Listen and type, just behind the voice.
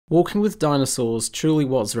Walking with Dinosaurs truly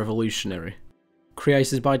was revolutionary.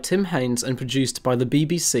 Created by Tim Haynes and produced by the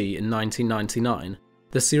BBC in 1999,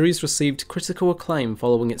 the series received critical acclaim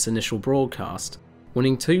following its initial broadcast,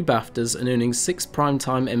 winning 2 BAFTAs and earning 6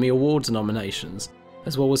 Primetime Emmy Awards nominations,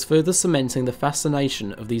 as well as further cementing the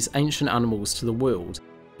fascination of these ancient animals to the world,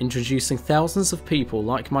 introducing thousands of people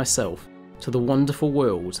like myself to the wonderful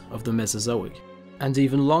world of the Mesozoic. And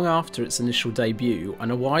even long after its initial debut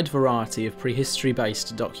and a wide variety of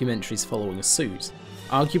prehistory-based documentaries following suit,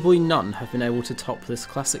 arguably none have been able to top this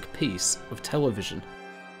classic piece of television.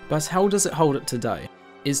 But how does it hold up today?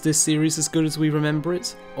 Is this series as good as we remember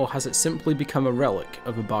it, or has it simply become a relic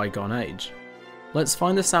of a bygone age? Let's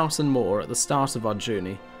find this out and more at the start of our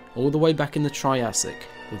journey, all the way back in the Triassic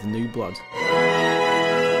with New Blood.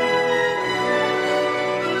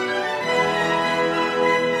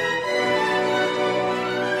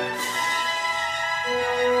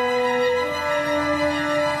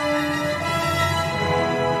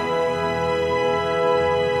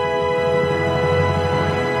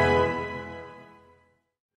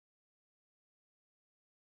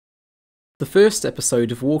 The first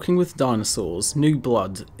episode of Walking with Dinosaurs, New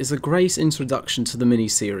Blood, is a great introduction to the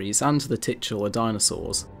miniseries and to the titular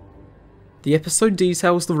dinosaurs. The episode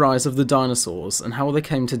details the rise of the dinosaurs and how they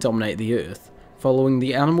came to dominate the Earth, following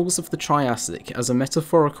the animals of the Triassic as a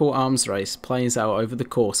metaphorical arms race plays out over the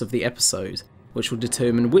course of the episode, which will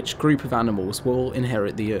determine which group of animals will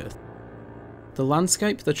inherit the Earth. The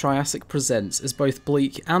landscape the Triassic presents is both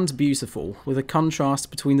bleak and beautiful, with a contrast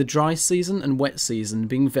between the dry season and wet season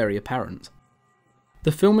being very apparent.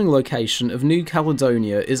 The filming location of New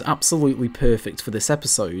Caledonia is absolutely perfect for this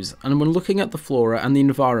episode, and when looking at the flora and the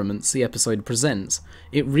environments the episode presents,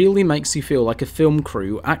 it really makes you feel like a film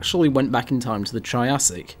crew actually went back in time to the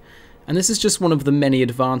Triassic. And this is just one of the many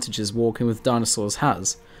advantages Walking with Dinosaurs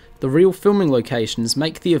has. The real filming locations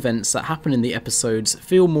make the events that happen in the episodes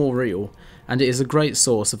feel more real, and it is a great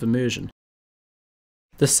source of immersion.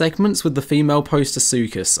 The segments with the female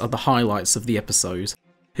Postosuchus are the highlights of the episode,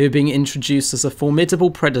 her being introduced as a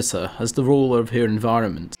formidable predator as the ruler of her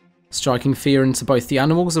environment, striking fear into both the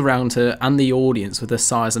animals around her and the audience with her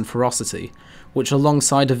size and ferocity, which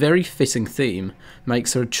alongside a very fitting theme,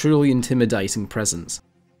 makes her a truly intimidating presence.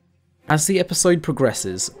 As the episode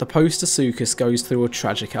progresses, the Postosuchus goes through a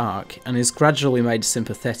tragic arc and is gradually made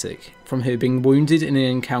sympathetic, from her being wounded in an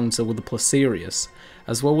encounter with the Placerius,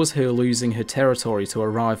 as well as her losing her territory to a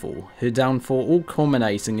rival, her downfall all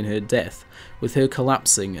culminating in her death, with her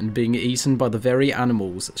collapsing and being eaten by the very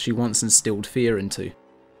animals she once instilled fear into.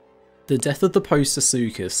 The death of the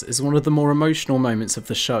Postosuchus is one of the more emotional moments of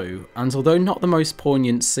the show, and although not the most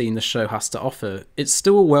poignant scene the show has to offer, it's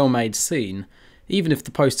still a well-made scene, even if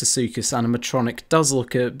the Postosuchus animatronic does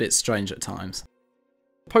look a bit strange at times.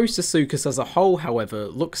 Postosuchus as a whole, however,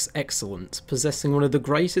 looks excellent, possessing one of the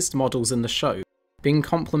greatest models in the show, being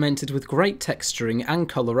complemented with great texturing and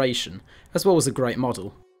coloration, as well as a great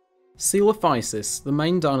model. Coelophysis, the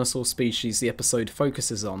main dinosaur species the episode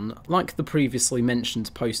focuses on, like the previously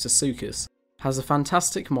mentioned Postosuchus, has a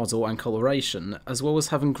fantastic model and coloration, as well as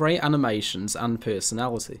having great animations and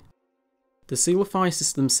personality. The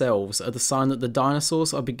Coelophysis themselves are the sign that the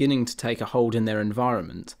dinosaurs are beginning to take a hold in their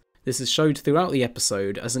environment. This is showed throughout the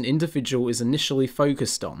episode as an individual is initially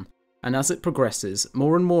focused on, and as it progresses,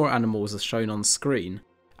 more and more animals are shown on screen,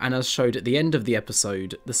 and as showed at the end of the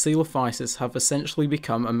episode, the Coelophysis have essentially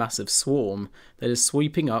become a massive swarm that is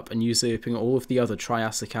sweeping up and usurping all of the other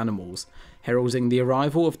Triassic animals, heralding the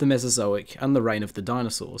arrival of the Mesozoic and the reign of the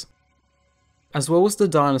dinosaurs. As well as the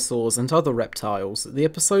dinosaurs and other reptiles, the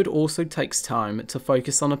episode also takes time to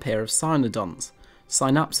focus on a pair of cynodonts,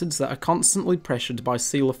 synapsids that are constantly pressured by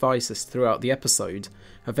Coelophysis throughout the episode,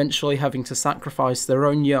 eventually having to sacrifice their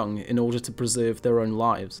own young in order to preserve their own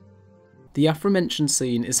lives. The aforementioned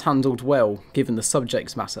scene is handled well, given the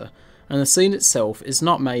subject matter, and the scene itself is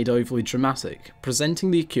not made overly dramatic,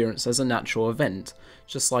 presenting the occurrence as a natural event,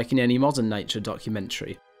 just like in any modern nature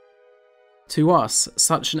documentary. To us,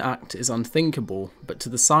 such an act is unthinkable, but to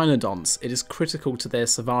the cynodonts it is critical to their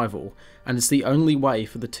survival, and is the only way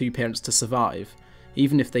for the two parents to survive,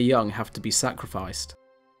 even if their young have to be sacrificed.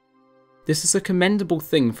 This is a commendable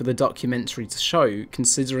thing for the documentary to show,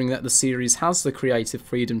 considering that the series has the creative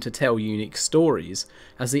freedom to tell unique stories,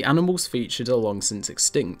 as the animals featured are long since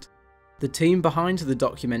extinct. The team behind the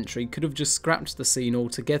documentary could have just scrapped the scene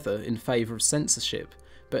altogether in favour of censorship,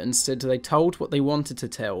 but instead they told what they wanted to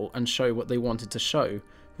tell and show what they wanted to show,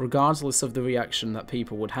 regardless of the reaction that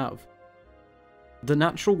people would have. The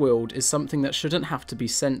natural world is something that shouldn't have to be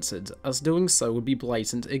censored, as doing so would be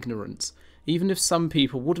blatant ignorance, even if some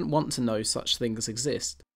people wouldn't want to know such things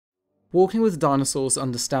exist. Walking with Dinosaurs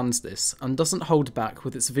understands this and doesn't hold back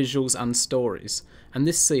with its visuals and stories, and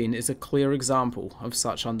this scene is a clear example of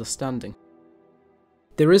such understanding.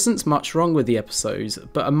 There isn't much wrong with the episode,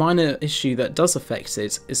 but a minor issue that does affect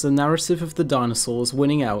it is the narrative of the dinosaurs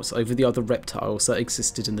winning out over the other reptiles that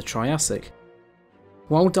existed in the Triassic.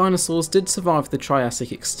 While dinosaurs did survive the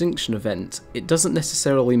Triassic extinction event, it doesn't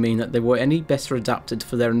necessarily mean that they were any better adapted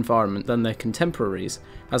for their environment than their contemporaries,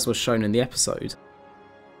 as was shown in the episode.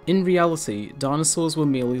 In reality, dinosaurs were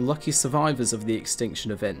merely lucky survivors of the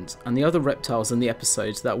extinction event, and the other reptiles in the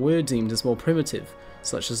episode that were deemed as more primitive,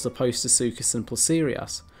 such as the Postosuchus and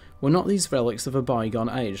Placerias, were not these relics of a bygone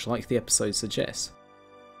age like the episode suggests.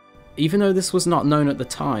 Even though this was not known at the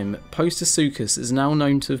time, Postosuchus is now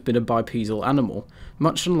known to have been a bipedal animal,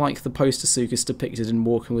 much unlike the Postosuchus depicted in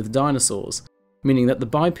Walking with Dinosaurs, meaning that the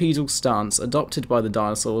bipedal stance adopted by the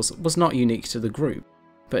dinosaurs was not unique to the group,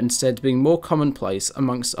 but instead being more commonplace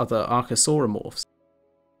amongst other archosauromorphs.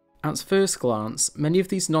 At first glance, many of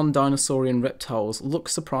these non-dinosaurian reptiles look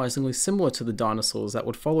surprisingly similar to the dinosaurs that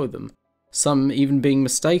would follow them, some even being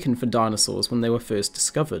mistaken for dinosaurs when they were first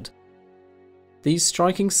discovered. These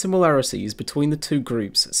striking similarities between the two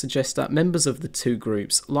groups suggest that members of the two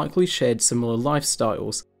groups likely shared similar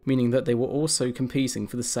lifestyles, meaning that they were also competing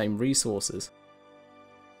for the same resources.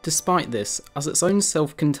 Despite this, as its own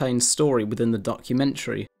self-contained story within the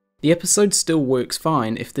documentary, the episode still works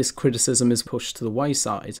fine if this criticism is pushed to the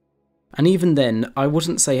wayside. And even then, I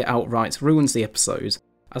wouldn't say it outright ruins the episode,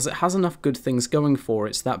 as it has enough good things going for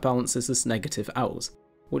it that balances this negative out,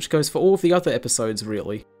 which goes for all of the other episodes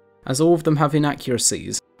really, as all of them have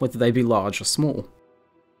inaccuracies, whether they be large or small.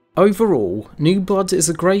 Overall, New Blood is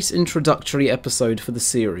a great introductory episode for the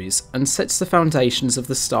series, and sets the foundations of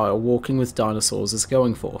the style Walking with Dinosaurs is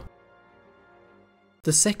going for.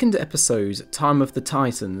 The second episode, Time of the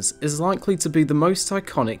Titans, is likely to be the most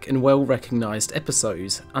iconic and well recognised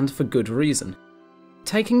episode, and for good reason.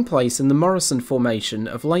 Taking place in the Morrison Formation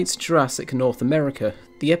of late Jurassic North America,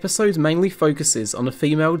 the episode mainly focuses on a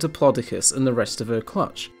female Diplodocus and the rest of her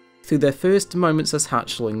clutch, through their first moments as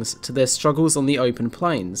hatchlings to their struggles on the open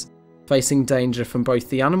plains, facing danger from both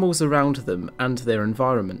the animals around them and their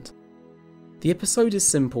environment. The episode is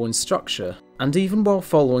simple in structure, and even while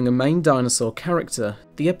following a main dinosaur character,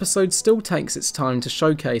 the episode still takes its time to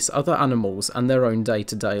showcase other animals and their own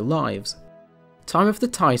day-to-day lives. Time of the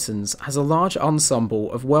Titans has a large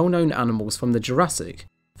ensemble of well-known animals from the Jurassic,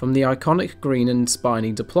 from the iconic green and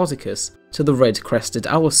spiny Diplodocus to the red-crested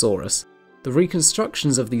Allosaurus. The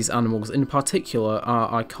reconstructions of these animals in particular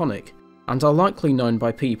are iconic, and are likely known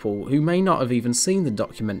by people who may not have even seen the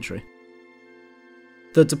documentary.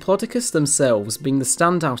 The Diplodocus themselves, being the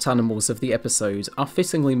standout animals of the episode, are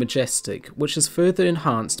fittingly majestic, which is further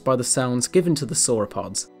enhanced by the sounds given to the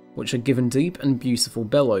sauropods, which are given deep and beautiful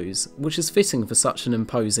bellows, which is fitting for such an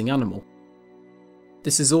imposing animal.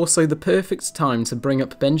 This is also the perfect time to bring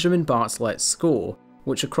up Benjamin Bartlett's score,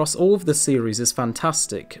 which across all of the series is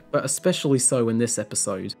fantastic, but especially so in this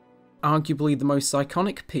episode. Arguably the most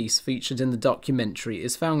iconic piece featured in the documentary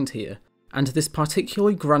is found here, and this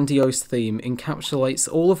particularly grandiose theme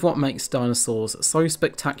encapsulates all of what makes dinosaurs so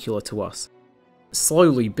spectacular to us.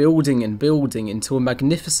 Slowly building and building into a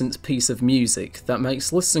magnificent piece of music that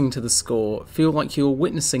makes listening to the score feel like you're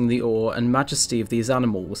witnessing the awe and majesty of these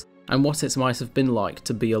animals, and what it might have been like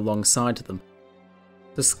to be alongside them.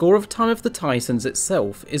 The score of Time of the Titans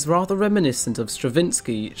itself is rather reminiscent of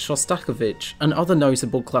Stravinsky, Shostakovich, and other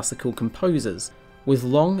notable classical composers, with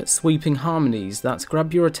long, sweeping harmonies that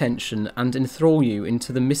grab your attention and enthrall you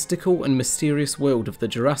into the mystical and mysterious world of the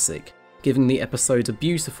Jurassic, giving the episode a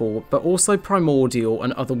beautiful but also primordial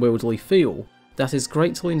and otherworldly feel that is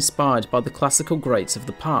greatly inspired by the classical greats of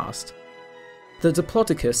the past. The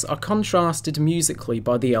Diplodocus are contrasted musically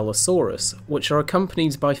by the Allosaurus, which are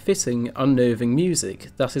accompanied by fitting, unnerving music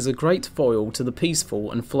that is a great foil to the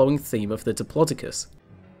peaceful and flowing theme of the Diplodocus.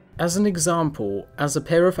 As an example, as a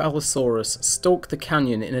pair of Allosaurus stalk the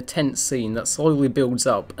canyon in a tense scene that slowly builds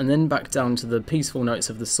up and then back down to the peaceful notes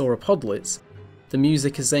of the sauropodlets, the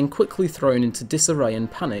music is then quickly thrown into disarray and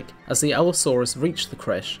panic as the Allosaurus reach the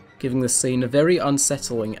creche, giving the scene a very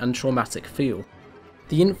unsettling and traumatic feel.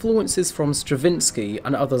 The influences from Stravinsky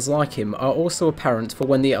and others like him are also apparent for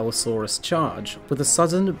when the Allosaurus charge, with a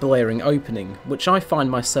sudden, blaring opening, which I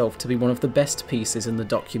find myself to be one of the best pieces in the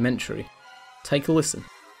documentary. Take a listen.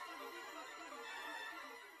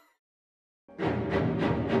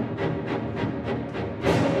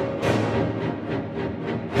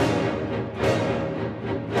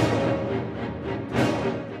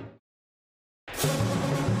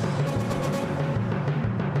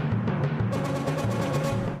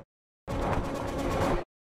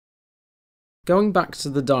 Going back to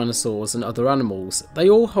the dinosaurs and other animals,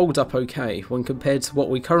 they all hold up okay when compared to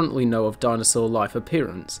what we currently know of dinosaur life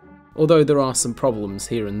appearance, although there are some problems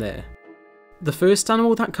here and there. The first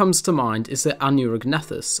animal that comes to mind is the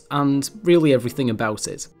Anurognathus, and really everything about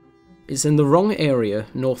it. It's in the wrong area,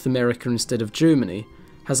 North America instead of Germany,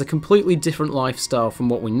 has a completely different lifestyle from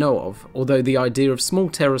what we know of, although the idea of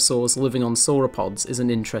small pterosaurs living on sauropods is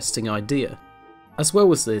an interesting idea. As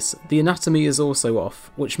well as this, the anatomy is also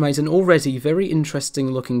off, which made an already very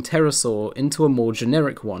interesting looking pterosaur into a more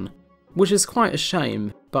generic one, which is quite a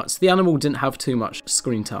shame, but the animal didn't have too much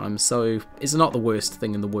screen time, so it's not the worst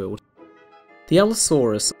thing in the world. The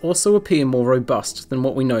Allosaurus also appear more robust than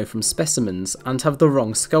what we know from specimens, and have the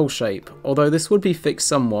wrong skull shape, although this would be fixed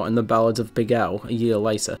somewhat in the Ballad of Big Al a year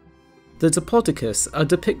later. The Diplodocus are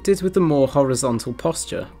depicted with the more horizontal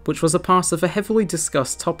posture, which was a part of a heavily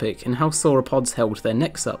discussed topic in how sauropods held their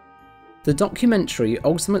necks up. The documentary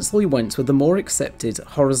ultimately went with the more accepted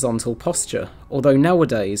horizontal posture, although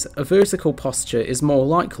nowadays a vertical posture is more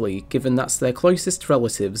likely given that their closest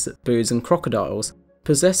relatives, birds and crocodiles,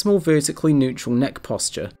 possess more vertically neutral neck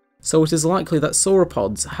posture, so it is likely that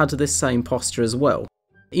sauropods had this same posture as well,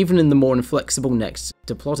 even in the more inflexible necked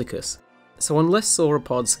Diplodocus. So unless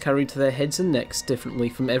sauropods carried their heads and necks differently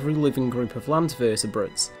from every living group of land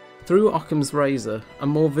vertebrates, through Occam's razor, a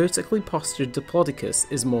more vertically postured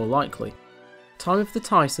Diplodocus is more likely. Time of the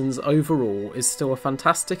Titans overall is still a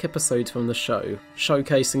fantastic episode from the show,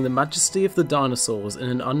 showcasing the majesty of the dinosaurs in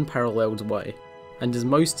an unparalleled way, and is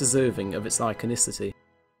most deserving of its iconicity.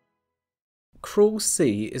 Cruel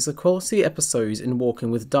Sea is a quality episode in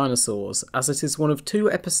Walking with Dinosaurs, as it is one of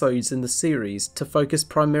 2 episodes in the series to focus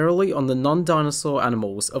primarily on the non-dinosaur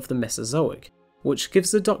animals of the Mesozoic, which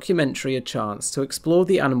gives the documentary a chance to explore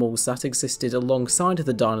the animals that existed alongside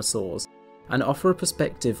the dinosaurs, and offer a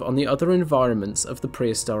perspective on the other environments of the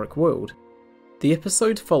prehistoric world. The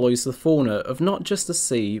episode follows the fauna of not just the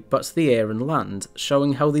sea, but the air and land,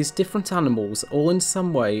 showing how these different animals all in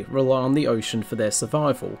some way rely on the ocean for their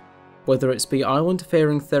survival, whether it be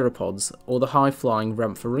island-faring theropods or the high-flying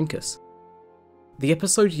Rhamphorhynchus. The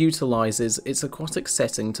episode utilises its aquatic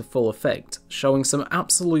setting to full effect, showing some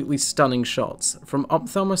absolutely stunning shots, from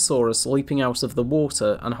Ophthalmosaurus leaping out of the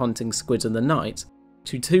water and hunting squid in the night,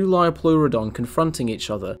 to 2 Liopleurodon confronting each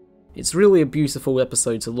other. It's really a beautiful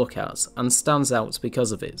episode to look at, and stands out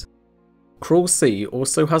because of it. Cruel Sea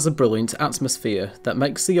also has a brilliant atmosphere that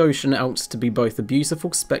makes the ocean out to be both a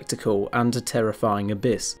beautiful spectacle and a terrifying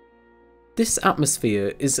abyss. This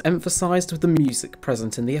atmosphere is emphasised with the music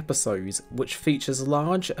present in the episode, which features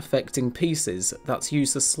large, affecting pieces that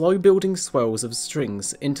use the slow-building swells of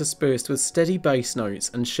strings interspersed with steady bass notes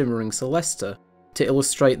and shimmering celesta to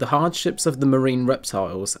illustrate the hardships of the marine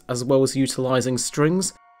reptiles, as well as utilising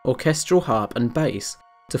strings, orchestral harp and bass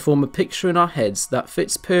to form a picture in our heads that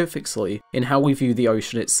fits perfectly in how we view the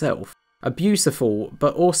ocean itself, a beautiful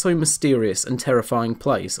but also mysterious and terrifying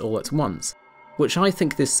place all at once, which I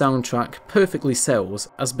think this soundtrack perfectly sells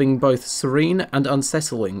as being both serene and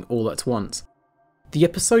unsettling all at once. The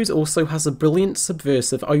episode also has a brilliant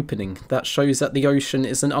subversive opening that shows that the ocean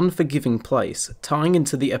is an unforgiving place, tying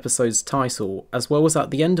into the episode's title, as well as at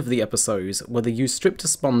the end of the episode where the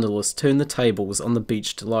Eustriptospondylus turn the tables on the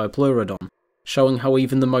beached Liopleurodon, showing how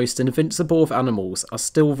even the most invincible of animals are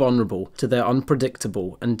still vulnerable to their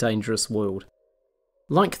unpredictable and dangerous world.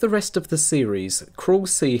 Like the rest of the series, Cruel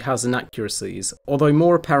Sea has inaccuracies, although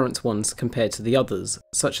more apparent ones compared to the others,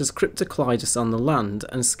 such as Cryptoclydus on the land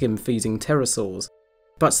and skim-feeding pterosaurs.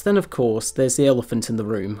 But then of course there's the elephant in the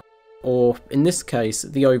room, or in this case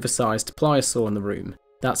the oversized pliosaur in the room,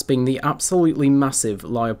 that's being the absolutely massive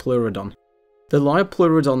Liopleurodon. The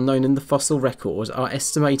Liopleurodon known in the fossil record are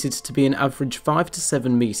estimated to be an average 5 to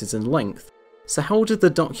 7 metres in length. So how did the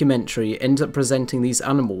documentary end up presenting these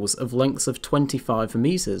animals of lengths of 25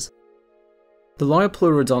 metres? The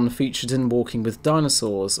Liopleurodon featured in Walking with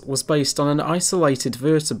Dinosaurs was based on an isolated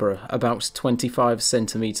vertebra about 25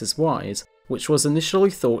 centimetres wide, which was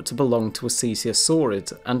initially thought to belong to a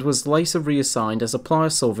cetiosaurid and was later reassigned as a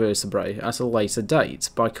pliosaur vertebrae at a later date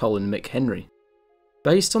by Colin McHenry.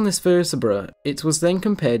 Based on this vertebra, it was then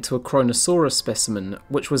compared to a Kronosaurus specimen,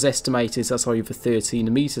 which was estimated at over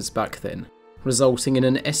 13 metres back then, resulting in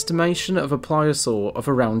an estimation of a pliosaur of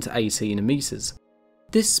around 18 metres.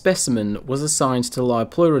 This specimen was assigned to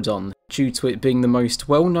Liopleurodon due to it being the most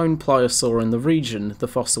well-known pliosaur in the region the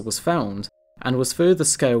fossil was found, and was further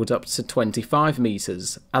scaled up to 25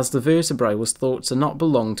 metres, as the vertebrae was thought to not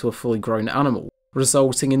belong to a fully grown animal,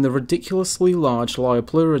 resulting in the ridiculously large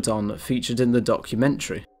Liopleurodon featured in the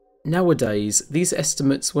documentary. Nowadays, these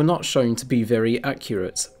estimates were not shown to be very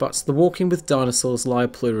accurate, but the Walking with Dinosaurs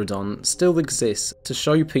Liopleurodon still exists to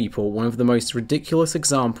show people one of the most ridiculous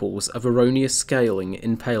examples of erroneous scaling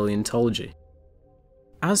in paleontology.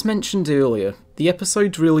 As mentioned earlier, the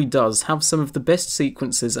episode really does have some of the best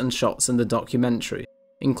sequences and shots in the documentary,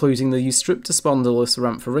 including the Eustriptospondylus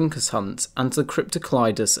rhamphorhynchus hunt and the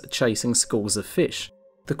Cryptoclydus chasing schools of fish.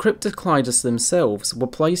 The Cryptoclydus themselves were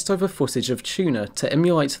placed over footage of tuna to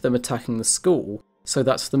emulate them attacking the school, so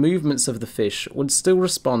that the movements of the fish would still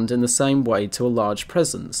respond in the same way to a large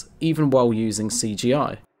presence, even while using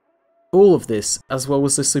CGI. All of this, as well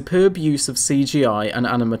as the superb use of CGI and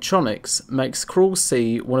animatronics, makes Cruel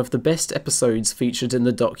Sea one of the best episodes featured in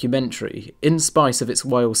the documentary, in spite of its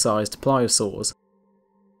whale-sized pliosaurs.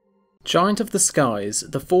 Giant of the Skies,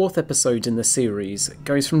 the fourth episode in the series,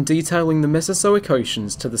 goes from detailing the Mesozoic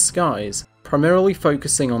oceans to the skies, primarily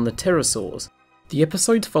focusing on the pterosaurs. The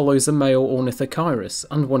episode follows a male ornithochirus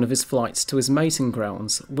and one of his flights to his mating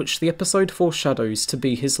grounds, which the episode foreshadows to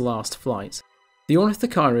be his last flight. The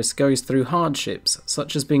ornithochirus goes through hardships,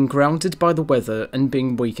 such as being grounded by the weather and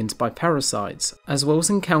being weakened by parasites, as well as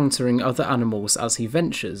encountering other animals as he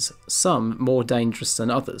ventures, some more dangerous than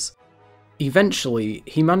others. Eventually,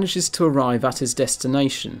 he manages to arrive at his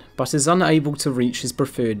destination, but is unable to reach his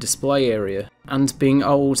preferred display area, and being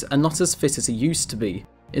old and not as fit as he used to be,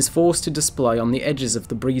 is forced to display on the edges of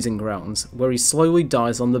the breeding grounds, where he slowly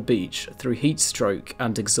dies on the beach through heat stroke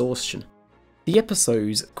and exhaustion. The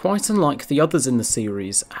episode, quite unlike the others in the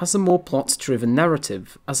series, has a more plot-driven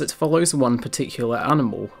narrative, as it follows one particular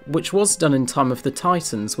animal, which was done in Time of the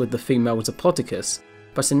Titans with the female Diplodocus,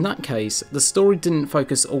 but in that case, the story didn't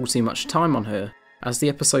focus all too much time on her, as the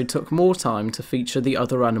episode took more time to feature the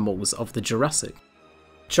other animals of the Jurassic.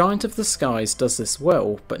 Giant of the Skies does this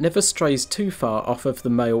well, but never strays too far off of the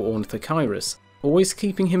male ornithochirus, always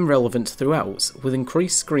keeping him relevant throughout, with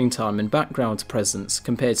increased screen time and background presence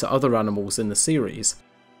compared to other animals in the series,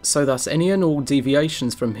 so that any and all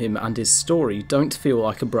deviations from him and his story don't feel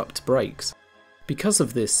like abrupt breaks. Because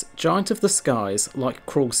of this, Giant of the Skies, like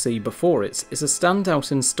Cruel Sea before it, is a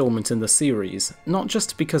standout instalment in the series, not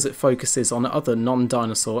just because it focuses on other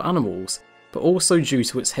non-dinosaur animals, but also due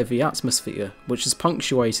to its heavy atmosphere, which is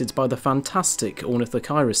punctuated by the fantastic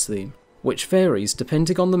ornithochirus theme, which varies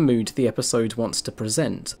depending on the mood the episode wants to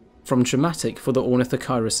present, from dramatic for the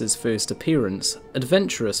ornithochirus's first appearance,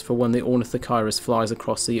 adventurous for when the ornithochirus flies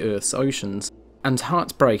across the Earth's oceans, and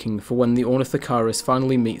heartbreaking for when the ornithochirus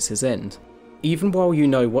finally meets his end. Even while you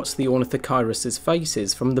know what the ornithochirus's fate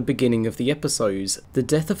is from the beginning of the episodes, the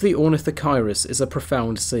death of the ornithochirus is a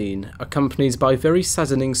profound scene, accompanied by very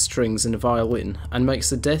saddening strings and violin, and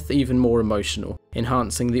makes the death even more emotional,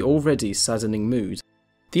 enhancing the already saddening mood.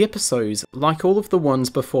 The episode, like all of the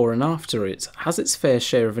ones before and after it, has its fair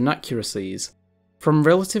share of inaccuracies. From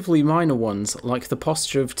relatively minor ones like the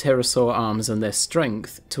posture of pterosaur arms and their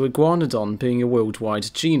strength, to Iguanodon being a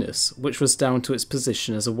worldwide genus, which was down to its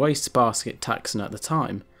position as a wastebasket taxon at the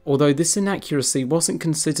time, although this inaccuracy wasn't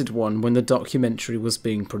considered one when the documentary was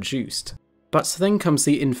being produced. But then comes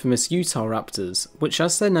the infamous Utahraptors, which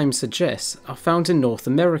as their name suggests, are found in North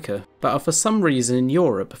America, but are for some reason in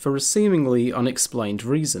Europe for a seemingly unexplained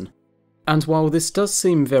reason. And while this does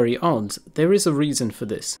seem very odd, there is a reason for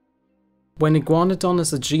this. When Iguanodon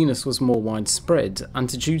as a genus was more widespread,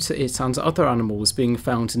 and due to it and other animals being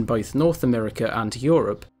found in both North America and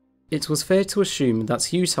Europe, it was fair to assume that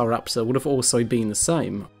Utahraptor would have also been the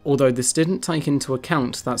same, although this didn't take into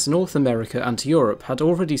account that North America and Europe had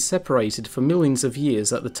already separated for millions of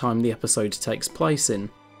years at the time the episode takes place in,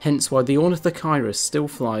 hence why the ornithochirus still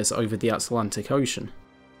flies over the Atlantic Ocean.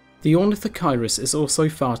 The ornithochirus is also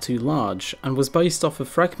far too large, and was based off of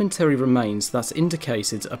fragmentary remains that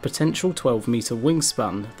indicated a potential 12-metre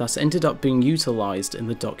wingspan that ended up being utilised in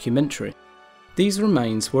the documentary. These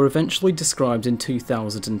remains were eventually described in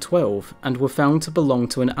 2012, and were found to belong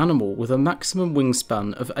to an animal with a maximum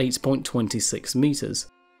wingspan of 8.26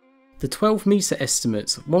 metres. The 12-metre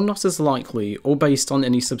estimate, while not as likely or based on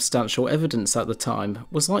any substantial evidence at the time,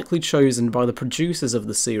 was likely chosen by the producers of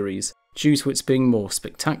the series due to its being more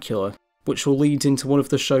spectacular, which will lead into one of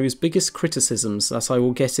the show's biggest criticisms that I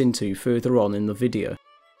will get into further on in the video.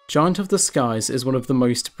 Giant of the Skies is one of the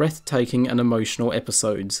most breathtaking and emotional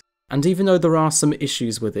episodes, and even though there are some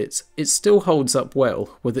issues with it, it still holds up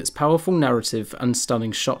well with its powerful narrative and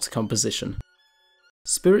stunning shot composition.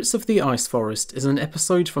 Spirits of the Ice Forest is an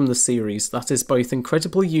episode from the series that is both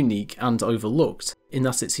incredibly unique and overlooked, in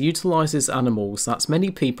that it utilises animals that many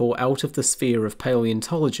people out of the sphere of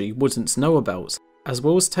paleontology wouldn't know about, as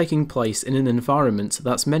well as taking place in an environment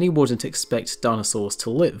that many wouldn't expect dinosaurs to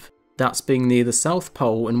live. that being near the South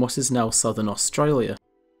Pole in what is now southern Australia.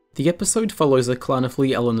 The episode follows a clan of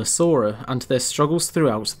Lielanosaura and their struggles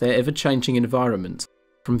throughout their ever-changing environment,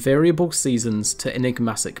 from variable seasons to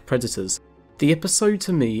enigmatic predators. The episode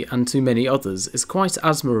to me and to many others is quite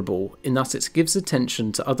admirable in that it gives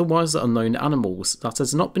attention to otherwise unknown animals that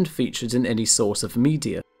has not been featured in any sort of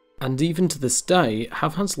media, and even to this day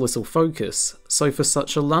have had little focus, so for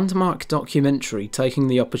such a landmark documentary taking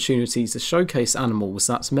the opportunity to showcase animals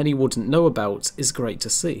that many wouldn't know about is great to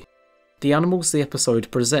see. The animals the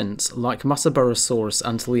episode presents, like Mataburrasaurus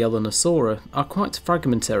and Lielanosaura, are quite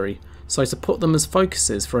fragmentary, so to put them as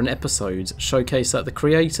focuses for an episode showcase that the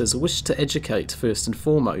creators wished to educate first and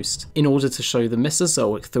foremost, in order to show the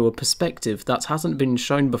Mesozoic through a perspective that hasn't been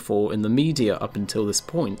shown before in the media up until this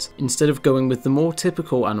point, instead of going with the more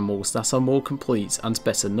typical animals that are more complete and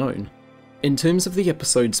better known. In terms of the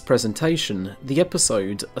episode's presentation, the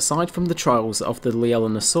episode, aside from the trials of the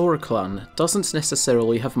Lielanosaura clan, doesn't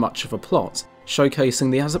necessarily have much of a plot,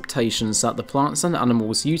 showcasing the adaptations that the plants and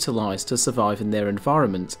animals utilise to survive in their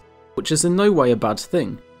environment, which is in no way a bad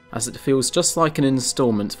thing, as it feels just like an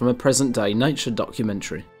instalment from a present-day nature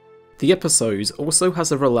documentary. The episode also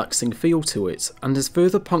has a relaxing feel to it, and is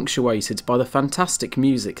further punctuated by the fantastic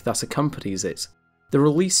music that accompanies it. The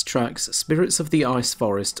released tracks Spirits of the Ice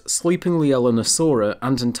Forest, Sleeping Lielanosaura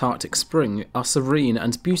and Antarctic Spring are serene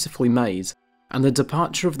and beautifully made, and the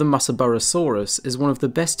departure of the Mataburrasaurus is one of the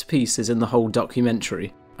best pieces in the whole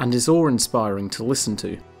documentary, and is awe-inspiring to listen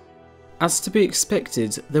to. As to be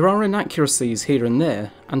expected, there are inaccuracies here and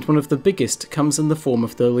there, and one of the biggest comes in the form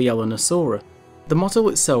of the Lielanosaura. The model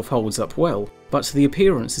itself holds up well, but the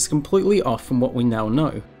appearance is completely off from what we now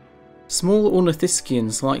know. Small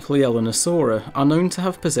ornithischians like Lielanosaura are known to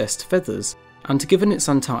have possessed feathers, and given its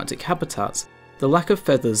Antarctic habitat, the lack of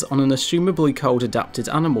feathers on an assumably cold-adapted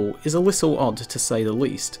animal is a little odd to say the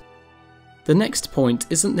least. The next point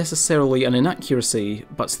isn't necessarily an inaccuracy,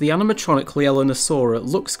 but the animatronic Lielanosaura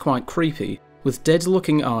looks quite creepy, with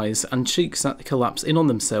dead-looking eyes and cheeks that collapse in on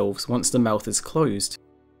themselves once the mouth is closed.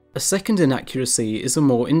 A second inaccuracy is a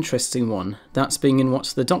more interesting one, that being in what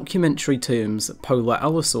the documentary terms polar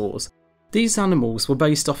allosaurs. These animals were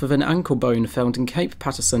based off of an ankle bone found in Cape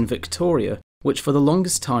Patterson, Victoria, which for the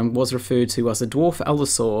longest time was referred to as a dwarf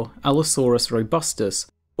allosaur, Allosaurus robustus,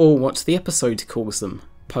 or what the episode calls them,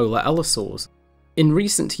 polar allosaurs. In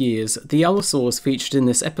recent years, the allosaurs featured in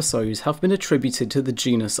this episode have been attributed to the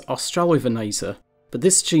genus Australovenator, but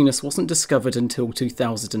this genus wasn't discovered until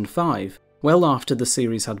 2005, well after the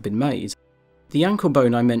series had been made. The ankle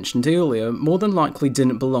bone I mentioned earlier more than likely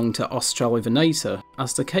didn't belong to Australovenator,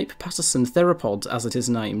 as the Cape Patterson theropod, as it is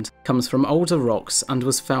named, comes from older rocks and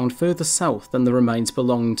was found further south than the remains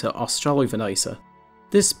belonging to Australovenator.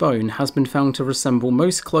 This bone has been found to resemble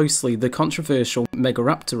most closely the controversial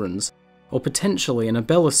Megaraptorans, or potentially an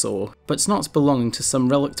Abelisaur, but not belonging to some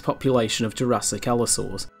relict population of Jurassic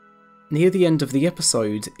allosaurs. Near the end of the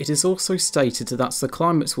episode, it is also stated that the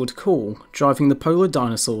climate would cool, driving the polar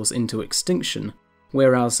dinosaurs into extinction,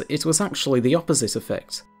 whereas it was actually the opposite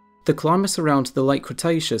effect. The climate around the late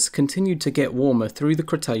Cretaceous continued to get warmer through the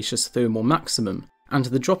Cretaceous thermal maximum, and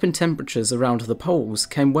the drop in temperatures around the poles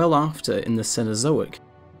came well after in the Cenozoic.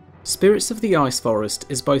 Spirits of the Ice Forest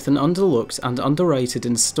is both an underlooked and underrated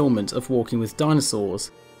instalment of Walking with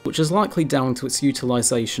Dinosaurs, which is likely down to its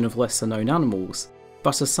utilisation of lesser known animals,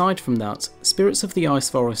 but aside from that, Spirits of the Ice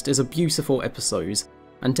Forest is a beautiful episode,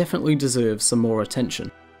 and definitely deserves some more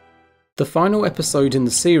attention. The final episode in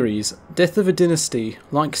the series, Death of a Dynasty,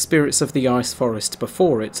 like Spirits of the Ice Forest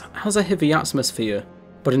before it, has a heavy atmosphere,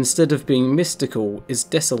 but instead of being mystical, is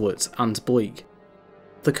desolate and bleak.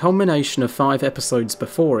 The culmination of 5 episodes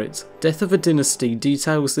before it, Death of a Dynasty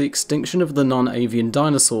details the extinction of the non-avian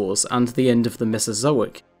dinosaurs and the end of the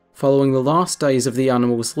Mesozoic, following the last days of the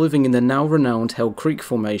animals living in the now renowned Hell Creek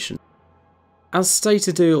Formation. As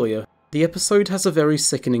stated earlier, the episode has a very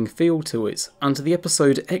sickening feel to it, and the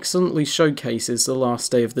episode excellently showcases the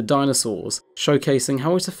last day of the dinosaurs, showcasing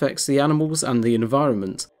how it affects the animals and the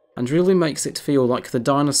environment, and really makes it feel like the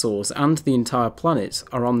dinosaurs and the entire planet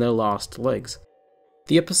are on their last legs.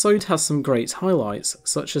 The episode has some great highlights,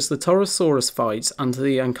 such as the Torosaurus fight and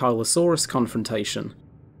the Ankylosaurus confrontation,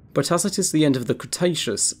 but as it is the end of the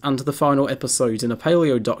Cretaceous and the final episode in a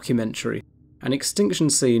paleo documentary, an extinction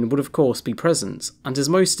scene would of course be present, and is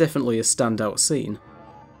most definitely a standout scene.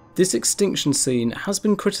 This extinction scene has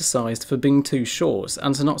been criticised for being too short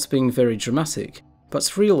and not being very dramatic,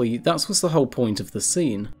 but really that was the whole point of the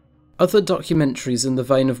scene. Other documentaries in the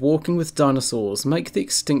vein of Walking with Dinosaurs make the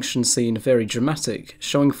extinction scene very dramatic,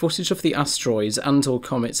 showing footage of the asteroids and/or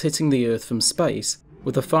comets hitting the Earth from space,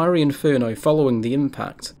 with a fiery inferno following the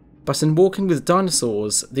impact, But in Walking with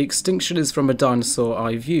Dinosaurs, the extinction is from a dinosaur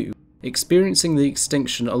eye view, experiencing the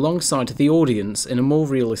extinction alongside the audience in a more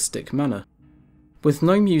realistic manner. With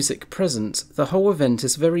no music present, the whole event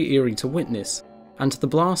is very eerie to witness, and the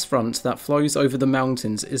blast front that flows over the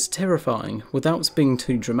mountains is terrifying without being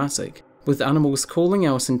too dramatic, with animals calling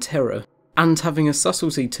out in terror, and having a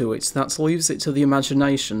subtlety to it that leaves it to the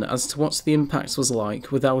imagination as to what the impact was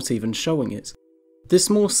like without even showing it. This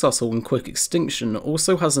more subtle and quick extinction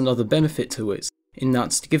also has another benefit to it, in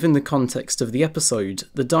that, given the context of the episode,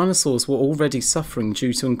 the dinosaurs were already suffering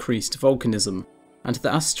due to increased volcanism, and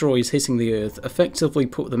the asteroids hitting the Earth effectively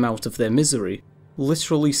put them out of their misery,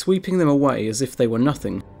 literally sweeping them away as if they were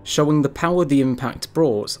nothing, showing the power the impact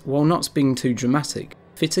brought while not being too dramatic,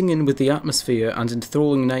 fitting in with the atmosphere and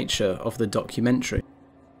enthralling nature of the documentary.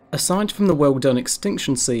 Aside from the well done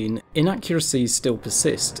extinction scene, inaccuracies still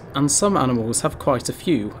persist, and some animals have quite a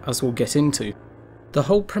few, as we'll get into. The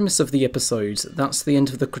whole premise of the episode, that the end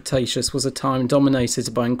of the Cretaceous was a time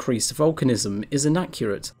dominated by increased volcanism, is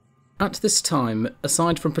inaccurate. At this time,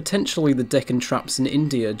 aside from potentially the Deccan traps in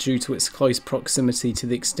India due to its close proximity to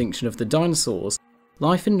the extinction of the dinosaurs,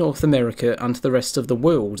 life in North America and the rest of the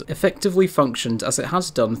world effectively functioned as it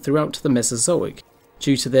had done throughout the Mesozoic,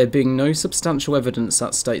 due to there being no substantial evidence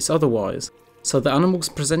that states otherwise, so the animals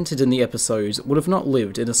presented in the episode would have not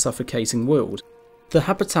lived in a suffocating world. The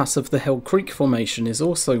habitat of the Hell Creek Formation is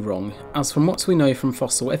also wrong, as from what we know from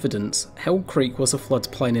fossil evidence, Hell Creek was a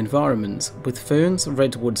floodplain environment, with ferns,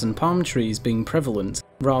 redwoods and palm trees being prevalent,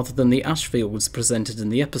 rather than the ash fields presented in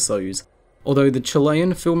the episode, although the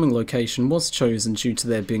Chilean filming location was chosen due to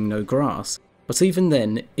there being no grass, but even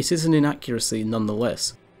then, it is an inaccuracy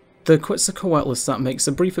nonetheless. The Quetzalcoatlus that makes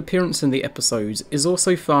a brief appearance in the episode is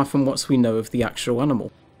also far from what we know of the actual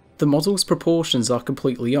animal. The model's proportions are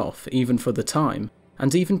completely off, even for the time,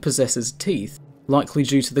 and even possesses teeth, likely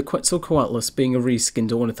due to the Quetzalcoatlus being a reskinned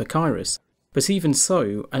Ornithocheirus, but even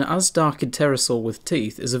so, an as dark pterosaur with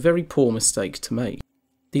teeth is a very poor mistake to make.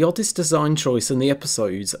 The oddest design choice in the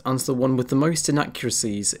episode, and the one with the most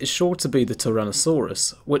inaccuracies, is sure to be the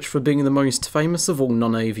Tyrannosaurus, which for being the most famous of all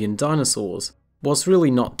non-avian dinosaurs, was really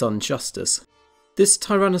not done justice. This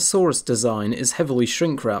Tyrannosaurus design is heavily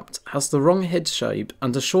shrink-wrapped, has the wrong head shape,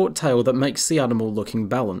 and a short tail that makes the animal look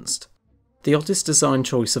imbalanced. The oddest design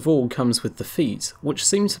choice of all comes with the feet, which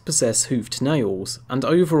seem to possess hoofed nails, and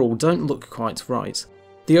overall don't look quite right.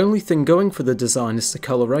 The only thing going for the design is the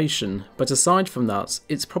coloration, but aside from that,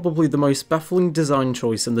 it's probably the most baffling design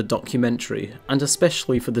choice in the documentary, and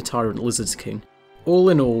especially for the Tyrant Lizard King. All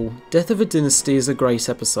in all, Death of a Dynasty is a great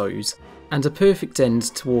episode, and a perfect end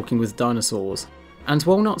to Walking with Dinosaurs. And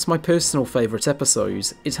while not my personal favourite episode,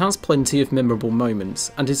 it has plenty of memorable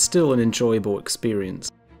moments, and is still an enjoyable experience.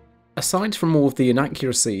 Aside from all of the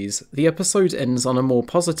inaccuracies, the episode ends on a more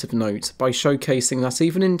positive note by showcasing that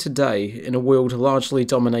even in today, in a world largely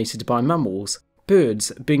dominated by mammals,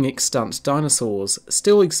 birds, being extant dinosaurs,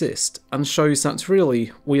 still exist, and shows that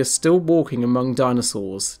really, we are still walking among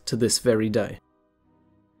dinosaurs to this very day.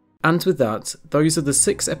 And with that, those are the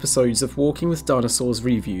 6 episodes of Walking with Dinosaurs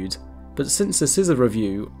reviewed, but since this is a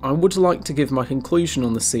review, I would like to give my conclusion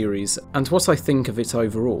on the series and what I think of it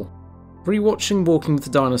overall. Rewatching Walking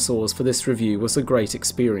with Dinosaurs for this review was a great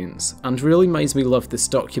experience, and really made me love this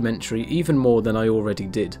documentary even more than I already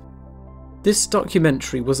did. This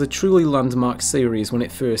documentary was a truly landmark series when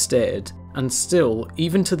it first aired, and still,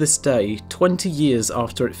 even to this day, 20 years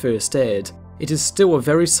after it first aired, it is still a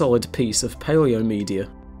very solid piece of paleo media.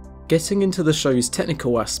 Getting into the show's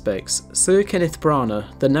technical aspects, Sir Kenneth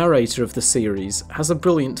Branagh, the narrator of the series, has a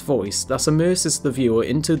brilliant voice that immerses the viewer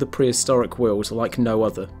into the prehistoric world like no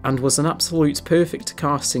other, and was an absolute perfect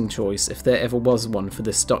casting choice if there ever was one for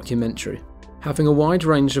this documentary, having a wide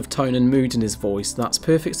range of tone and mood in his voice that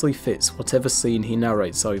perfectly fits whatever scene he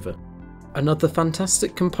narrates over. Another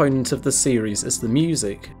fantastic component of the series is the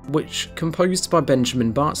music, which, composed by Ben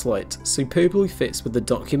Bartlett, superbly fits with the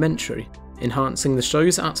documentary, enhancing the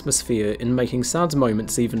show's atmosphere in making sad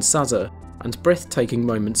moments even sadder, and breathtaking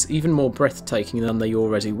moments even more breathtaking than they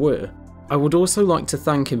already were. I would also like to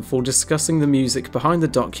thank him for discussing the music behind the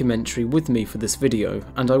documentary with me for this video,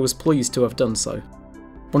 and I was pleased to have done so.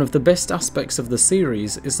 One of the best aspects of the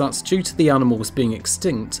series is that due to the animals being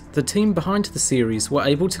extinct, the team behind the series were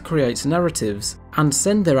able to create narratives and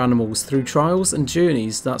send their animals through trials and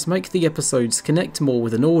journeys that make the episodes connect more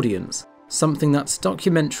with an audience, something that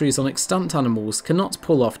documentaries on extant animals cannot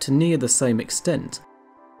pull off to near the same extent.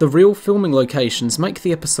 The real filming locations make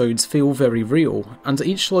the episodes feel very real, and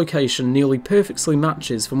each location nearly perfectly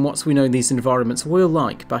matches from what we know these environments were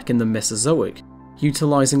like back in the Mesozoic,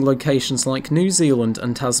 utilising locations like New Zealand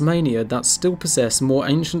and Tasmania that still possess more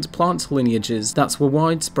ancient plant lineages that were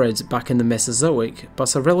widespread back in the Mesozoic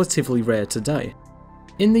but are relatively rare today.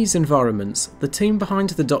 In these environments, the team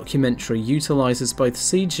behind the documentary utilises both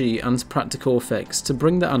CG and practical effects to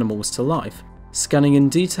bring the animals to life, scanning in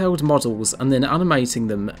detailed models and then animating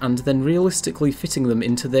them and then realistically fitting them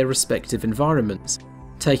into their respective environments,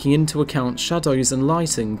 taking into account shadows and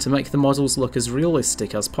lighting to make the models look as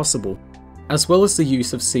realistic as possible. As well as the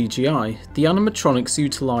use of CGI, the animatronics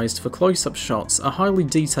utilised for close-up shots are highly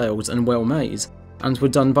detailed and well made, and were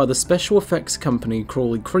done by the special effects company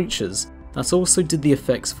Crawley Creatures, that also did the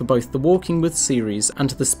effects for both the Walking With series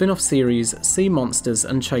and the spin-off series Sea Monsters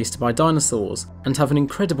and Chased by Dinosaurs, and have an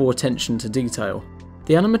incredible attention to detail.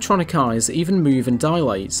 The animatronic eyes even move and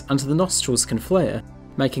dilate, and the nostrils can flare,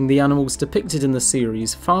 making the animals depicted in the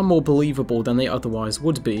series far more believable than they otherwise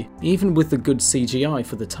would be, even with the good CGI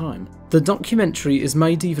for the time. The documentary is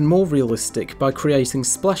made even more realistic by creating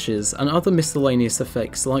splashes and other miscellaneous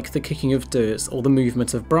effects like the kicking of dirt or the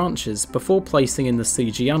movement of branches before placing in the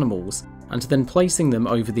CG animals, and then placing them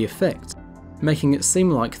over the effect, making it seem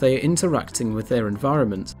like they are interacting with their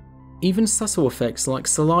environment. Even subtle effects like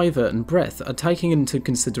saliva and breath are taken into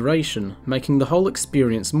consideration, making the whole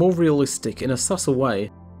experience more realistic in a subtle way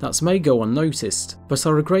that may go unnoticed, but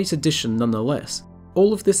are a great addition nonetheless.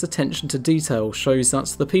 All of this attention to detail shows that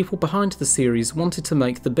the people behind the series wanted to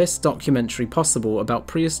make the best documentary possible about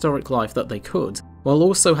prehistoric life that they could, while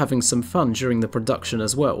also having some fun during the production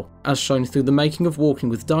as well, as shown through the making of Walking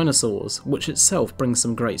With Dinosaurs, which itself brings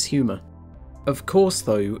some great humour. Of course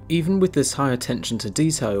though, even with this high attention to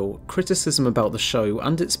detail, criticism about the show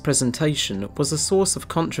and its presentation was a source of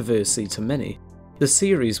controversy to many. The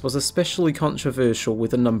series was especially controversial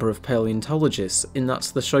with a number of paleontologists in that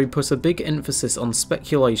the show put a big emphasis on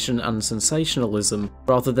speculation and sensationalism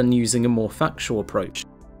rather than using a more factual approach.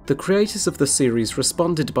 The creators of the series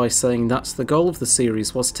responded by saying that the goal of the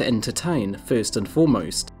series was to entertain, first and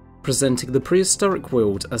foremost, presenting the prehistoric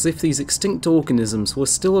world as if these extinct organisms were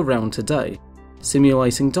still around today,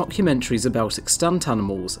 simulating documentaries about extant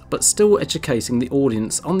animals, but still educating the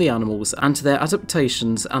audience on the animals and their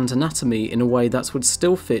adaptations and anatomy in a way that would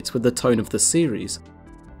still fit with the tone of the series.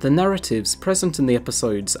 The narratives present in the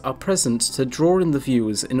episodes are present to draw in the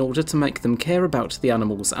viewers in order to make them care about the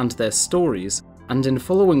animals and their stories, and in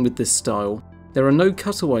following with this style, there are no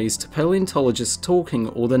cutaways to paleontologists talking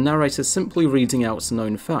or the narrator simply reading out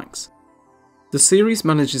known facts. The series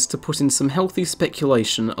manages to put in some healthy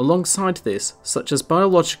speculation alongside this, such as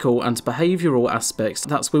biological and behavioural aspects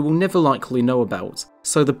that we will never likely know about,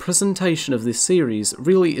 so the presentation of this series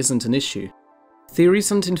really isn't an issue.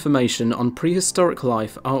 Theories and information on prehistoric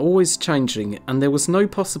life are always changing, and there was no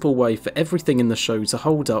possible way for everything in the show to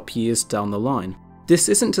hold up years down the line. This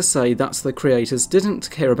isn't to say that the creators didn't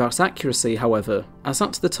care about accuracy, however, as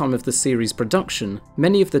at the time of the series' production,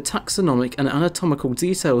 many of the taxonomic and anatomical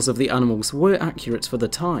details of the animals were accurate for the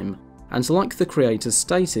time, and like the creators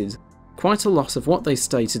stated, quite a lot of what they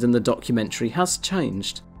stated in the documentary has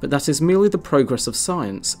changed, but that is merely the progress of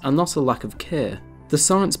science and not a lack of care. The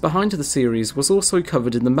science behind the series was also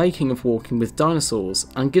covered in the making of Walking With Dinosaurs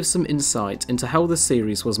and gives some insight into how the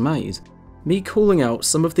series was made. Me calling out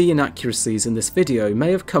some of the inaccuracies in this video may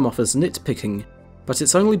have come off as nitpicking, but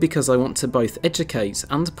it's only because I want to both educate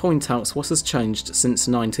and point out what has changed since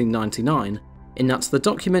 1999, in that the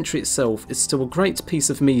documentary itself is still a great piece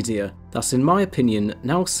of media that in my opinion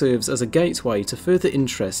now serves as a gateway to further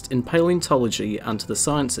interest in paleontology and the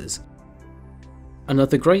sciences.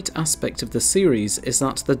 Another great aspect of the series is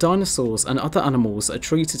that the dinosaurs and other animals are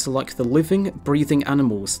treated like the living, breathing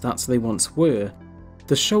animals that they once were.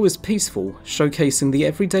 The show is peaceful, showcasing the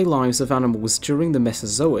everyday lives of animals during the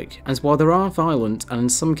Mesozoic, and while there are violent and in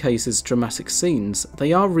some cases dramatic scenes,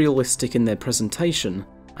 they are realistic in their presentation,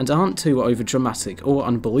 and aren't too overdramatic or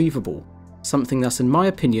unbelievable, something that in my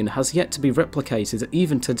opinion has yet to be replicated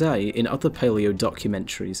even today in other paleo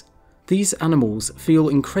documentaries. These animals feel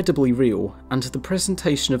incredibly real, and the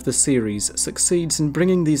presentation of the series succeeds in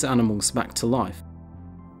bringing these animals back to life.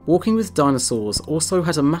 Walking With Dinosaurs also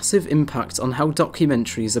had a massive impact on how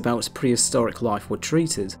documentaries about prehistoric life were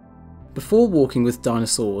treated. Before Walking With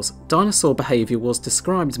Dinosaurs, dinosaur behaviour was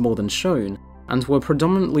described more than shown, and were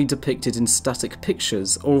predominantly depicted in static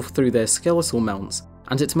pictures or through their skeletal mounts,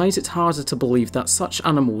 and it made it harder to believe that such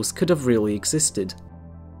animals could have really existed.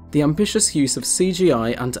 The ambitious use of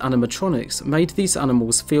CGI and animatronics made these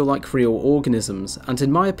animals feel like real organisms, and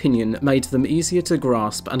in my opinion made them easier to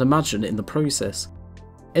grasp and imagine in the process.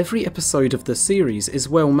 Every episode of the series is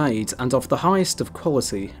well made and of the highest of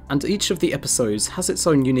quality, and each of the episodes has its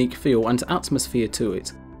own unique feel and atmosphere to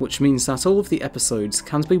it, which means that all of the episodes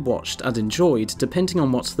can be watched and enjoyed depending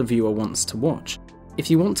on what the viewer wants to watch. If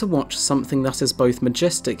you want to watch something that is both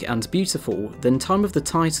majestic and beautiful, then Time of the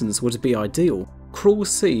Titans would be ideal. Cruel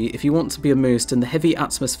Sea if you want to be immersed in the heavy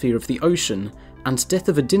atmosphere of the ocean, and Death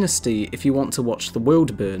of a Dynasty if you want to watch the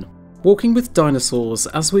world burn. Walking with Dinosaurs,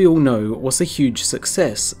 as we all know, was a huge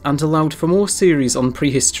success, and allowed for more series on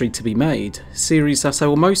prehistory to be made, series that I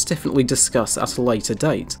will most definitely discuss at a later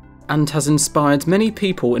date, and has inspired many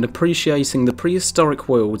people in appreciating the prehistoric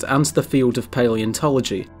world and the field of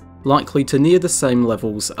paleontology, likely to near the same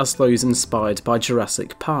levels as those inspired by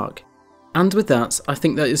Jurassic Park. And with that, I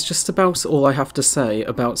think that is just about all I have to say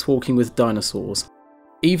about Walking with Dinosaurs.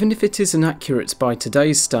 Even if it is inaccurate by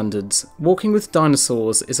today's standards, Walking with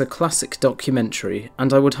Dinosaurs is a classic documentary,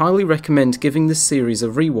 and I would highly recommend giving this series a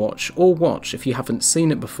rewatch or watch if you haven't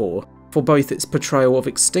seen it before, for both its portrayal of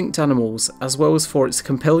extinct animals as well as for its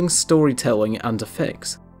compelling storytelling and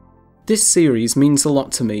effects. This series means a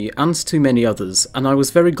lot to me and to many others, and I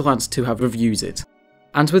was very glad to have reviewed it.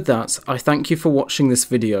 And with that, I thank you for watching this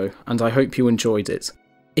video, and I hope you enjoyed it.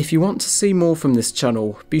 If you want to see more from this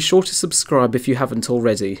channel, be sure to subscribe if you haven't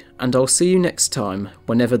already, and I'll see you next time,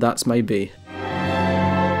 whenever that may be.